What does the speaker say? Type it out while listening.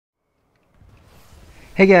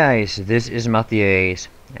Hey guys, this is MattiAce,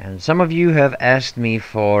 and some of you have asked me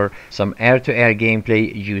for some air-to-air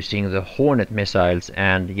gameplay using the Hornet missiles,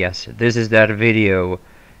 and yes, this is that video.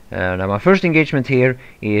 Now my first engagement here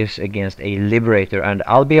is against a Liberator, and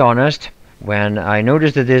I'll be honest, when I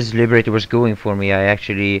noticed that this Liberator was going for me, I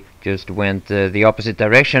actually just went the opposite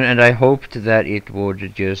direction, and I hoped that it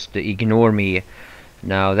would just ignore me.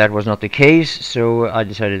 Now that was not the case, so I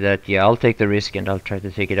decided that yeah, I'll take the risk and I'll try to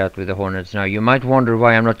take it out with the Hornets. Now you might wonder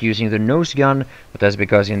why I'm not using the nose gun, but that's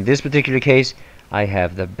because in this particular case I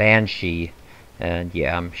have the Banshee. And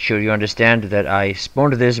yeah, I'm sure you understand that I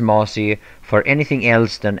spawned this Mossy for anything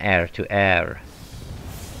else than air to air.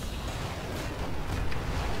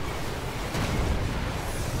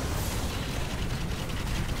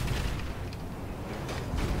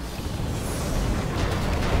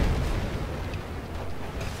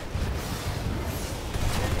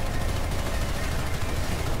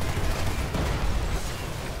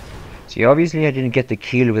 See, obviously I didn't get the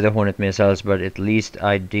kill with the Hornet missiles, but at least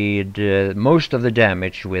I did most of the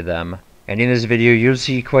damage with them. And in this video you'll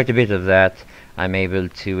see quite a bit of that. I'm able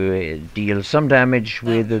to deal some damage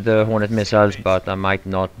with the Hornet missiles, but I might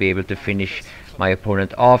not be able to finish my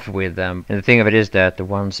opponent off with them. And the thing of it is that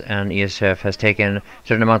once an ESF has taken a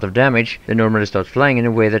certain amount of damage, they normally start flying in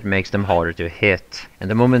a way that makes them harder to hit.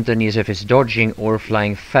 And the moment an ESF is dodging or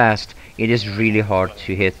flying fast, it is really hard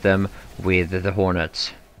to hit them with the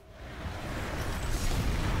Hornets.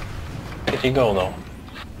 Did he go though?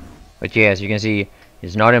 But yeah, as you can see,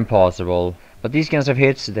 it's not impossible. But these kinds of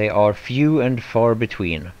hits, they are few and far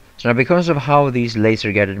between. So now because of how these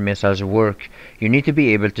laser guided missiles work, you need to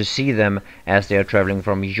be able to see them as they are traveling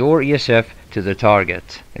from your ESF to the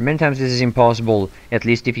target. And many times this is impossible, at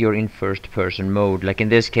least if you're in first person mode. Like in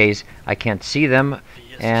this case, I can't see them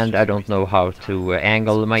and I don't know how to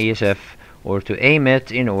angle my ESF or to aim it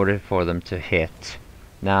in order for them to hit.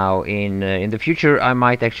 Now in the future I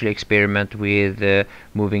might actually experiment with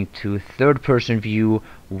moving to third-person view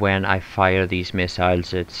when I fire these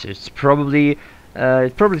missiles. It's probably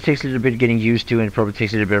it probably takes a little bit getting used to, and it probably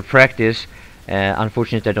takes a little bit of practice.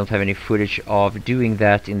 Unfortunately I don't have any footage of doing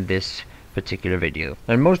that in this particular video.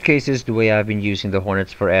 In most cases the way I've been using the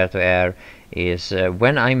Hornets for air-to-air is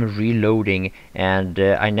when I'm reloading, and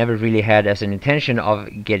I never really had as an intention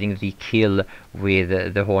of getting the kill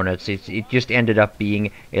with the Hornets. It just ended up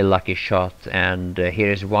being a lucky shot, and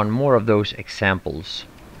here is one more of those examples.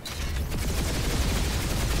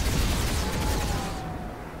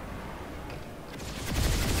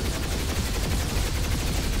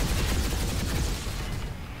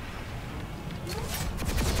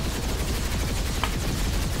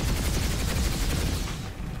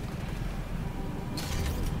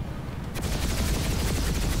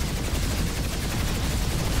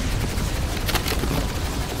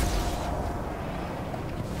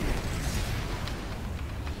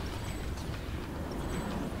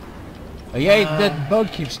 Yeah, that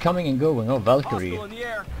bug keeps coming and going. Oh, Valkyrie.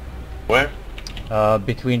 Where?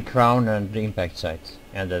 Between Crown and the impact site.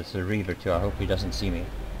 And there's a Reaver too. I hope he doesn't see me.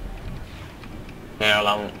 Yeah,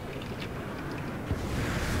 well,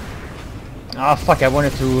 Ah, fuck! I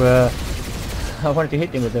wanted to hit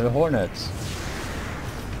him with the Hornets.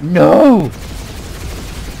 No!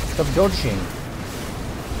 Stop dodging.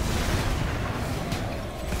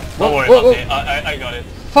 don't worry whoa, about it. I got it.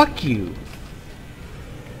 Fuck you!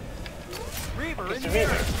 It's the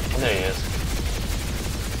Reaver. Oh, there he is.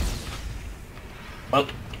 Well,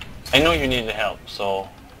 I know you need the help, so...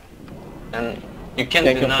 And you can't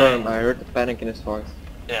deny... confirm, I heard the panic in his voice.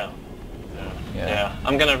 Yeah.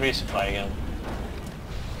 I'm gonna resupply again.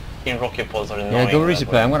 In rocket pods are annoying. Yeah, go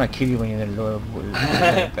resupply. I'm gonna kill you when you're in the lower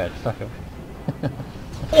bed. Fuck off.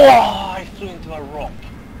 Oh, I flew into a rock.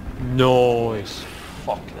 Nice.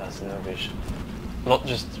 Fuck, that's nervous. Not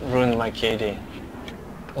just ruined my KD.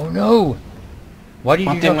 Oh no! Why did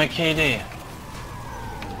What you did not... my KD?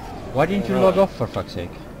 Why didn't you log off, for fuck's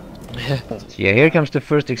sake? So yeah, here comes the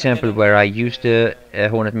first example where I used the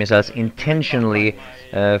Hornet missiles intentionally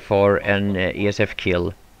for an ESF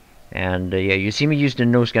kill. And yeah, you see me use the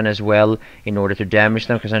nose gun as well in order to damage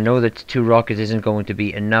them, because I know that 2 rockets isn't going to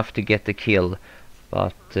be enough to get the kill.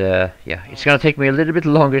 But yeah, it's gonna take me a little bit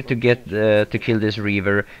longer to get to kill this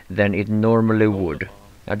Reaver than it normally would.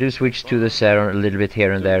 I do switch to the Saron a little bit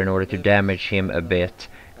here and there in order to damage him a bit,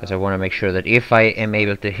 because I want to make sure that if I am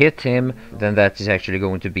able to hit him, then that is actually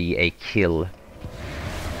going to be a kill.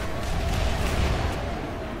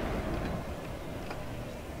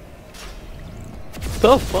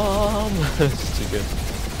 The bomb! That's too good.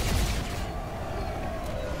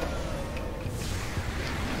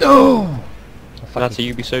 No! Natty,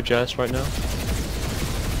 you be so jealous right now?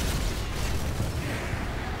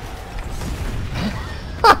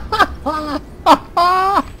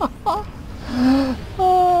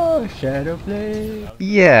 Oh, shadow play.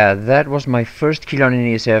 Yeah, that was my first kill on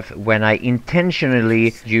an ESF when I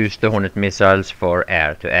intentionally used the Hornet missiles for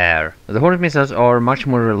air-to-air. The Hornet missiles are much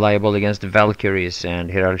more reliable against Valkyries,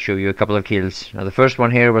 and here I'll show you a couple of kills. Now the first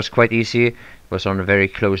one here was quite easy, it was on a very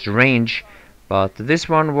close range, but this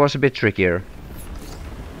one was a bit trickier.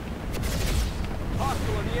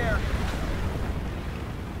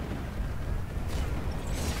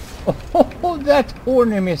 Oh, that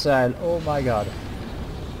Hornet missile! Oh my god.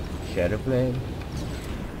 Shadow play.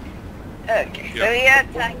 Okay, so we are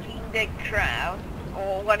attacking the crown,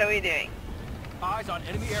 or what are we doing? Eyes on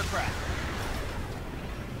enemy aircraft.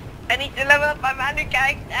 I need to level up my manual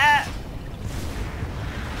character!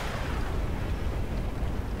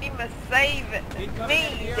 We must save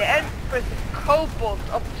me, the Empress of Cobalt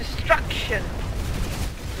of Destruction!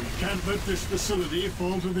 We can't let this facility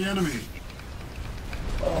fall to the enemy.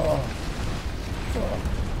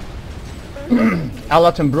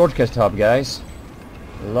 Alaton broadcast hub, guys.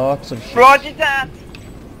 Lots of shit. Roger that!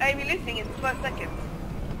 I'll be listening in 12 seconds.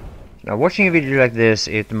 Now watching a video like this,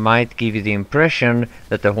 it might give you the impression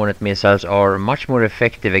that the Hornet missiles are much more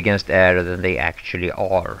effective against air than they actually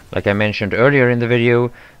are. Like I mentioned earlier in the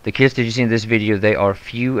video, the kills that you see in this video, they are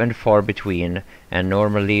few and far between, and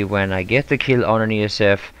normally when I get the kill on an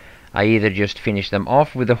ESF, I either just finish them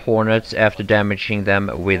off with the Hornets after damaging them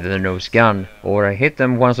with the nose gun, or I hit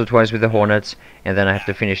them once or twice with the Hornets and then I have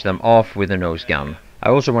to finish them off with the nose gun. I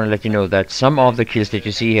also want to let you know that some of the kills that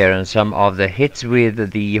you see here and some of the hits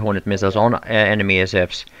with the Hornet missiles on enemy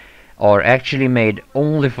ESFs are actually made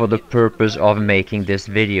only for the purpose of making this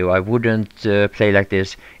video. I wouldn't play like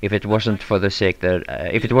this if it wasn't for the sake that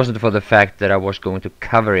if it wasn't for the fact that I was going to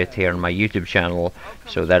cover it here on my YouTube channel.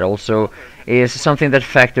 So that also is something that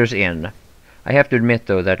factors in. I have to admit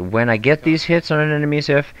though that when I get these hits on an enemy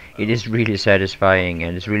ESF, it is really satisfying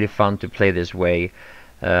and it's really fun to play this way.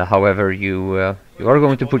 However, you are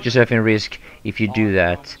going to put yourself in risk if you do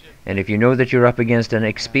that. And if you know that you're up against an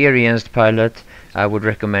experienced pilot, I would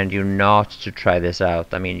recommend you not to try this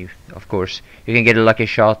out. I mean, of course, you can get a lucky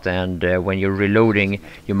shot, and when you're reloading,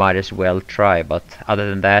 you might as well try. But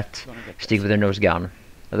other than that, stick with the nose gun.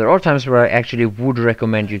 Now, there are times where I actually would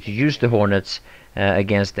recommend you to use the Hornets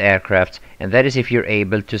against the aircraft, and that is if you're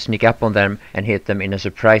able to sneak up on them and hit them in a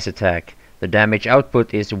surprise attack. The damage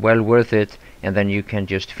output is well worth it, and then you can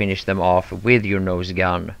just finish them off with your nose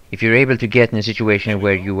gun. If you're able to get in a situation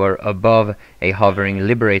where you are above a hovering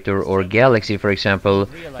Liberator or Galaxy, for example,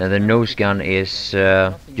 then the nose gun is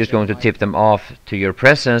just going to tip them off to your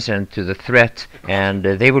presence and to the threat, and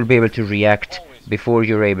they will be able to react before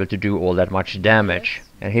you're able to do all that much damage.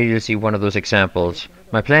 And here you'll see one of those examples.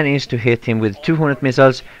 My plan is to hit him with 2 Hornet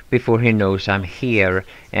missiles before he knows I'm here,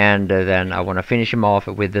 and then I want to finish him off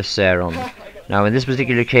with the Serum. Now in this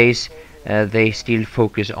particular case, they still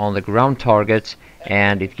focus on the ground targets,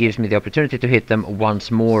 and it gives me the opportunity to hit them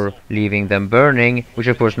once more, leaving them burning, which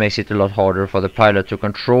of course makes it a lot harder for the pilot to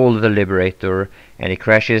control the Liberator, and he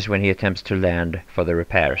crashes when he attempts to land for the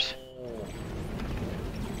repairs.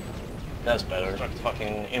 That's better. Like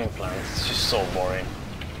fucking implants. It's just so boring.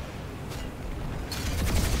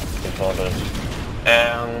 So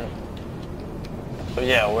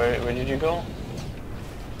yeah, where did you go?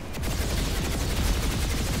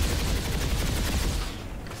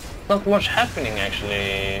 Not much happening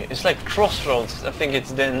actually. It's like Crossroads. I think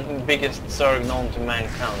it's the biggest Zerg known to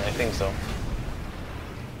mankind. I think so.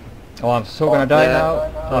 Oh, I'm so gonna die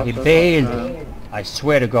now. Oh, he bailed. I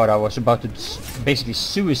swear to God, I was about to basically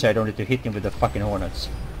suicide only to hit him with the fucking Hornets.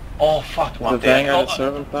 Oh fuck, The Matti. Vanguard is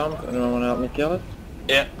 7 pound. Anyone want to help me kill it?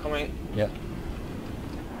 Yeah, coming. Yeah.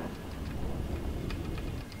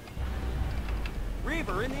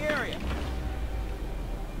 Reaver in the area.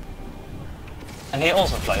 And he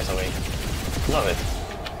also flies away. Love it.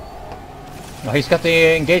 No, he's got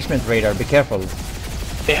the engagement radar. Be careful.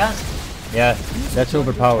 He has Yeah, that's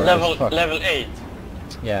overpowered. as fuck. level 8.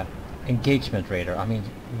 Yeah, engagement radar. I mean,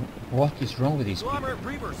 what is wrong with these people? Kilometer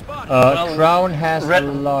Reaver spotted. Crown has Red-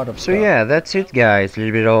 a lot of So stuff. yeah, that's it guys, a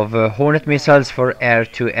little bit of Hornet missiles for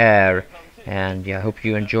air-to-air, and yeah, I hope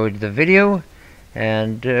you enjoyed the video,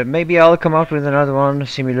 and maybe I'll come out with another one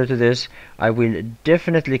similar to this. I will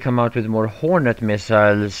definitely come out with more Hornet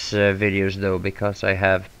missiles videos though, because I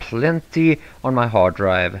have plenty on my hard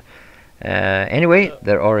drive. Anyway,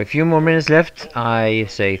 there are a few more minutes left. I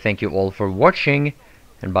say thank you all for watching,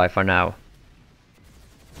 and bye for now.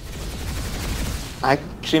 I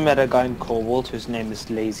actually met a guy in Cobalt whose name is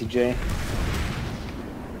Lazy J.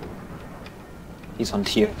 He's on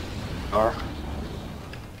TR.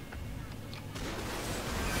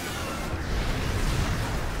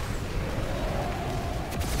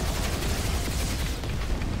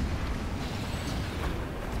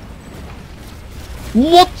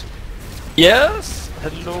 What? Yes!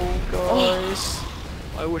 Hello, guys.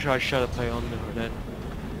 I wish I shot a play on the Hornet.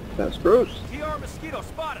 That's gross. TR mosquito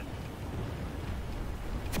spotted.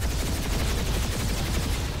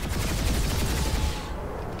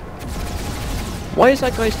 Why is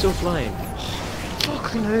that guy still flying?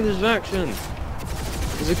 Fucking hell, his action!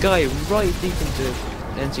 There's a guy right deep into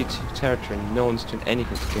NC2 territory and no one's doing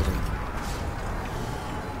anything to kill him.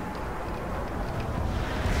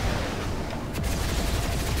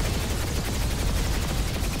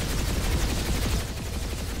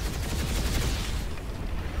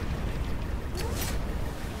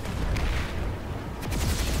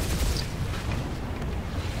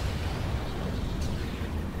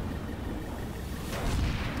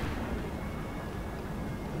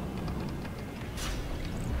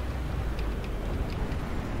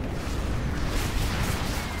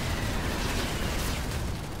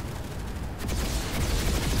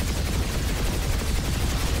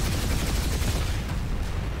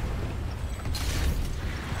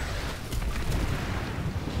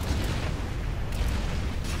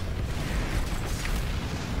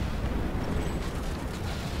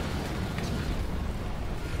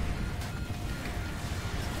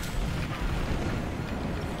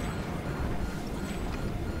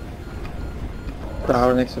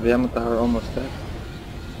 Tower next to the ammo tower almost dead.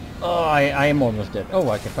 Oh, I am almost dead. Oh,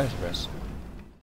 I can fast press.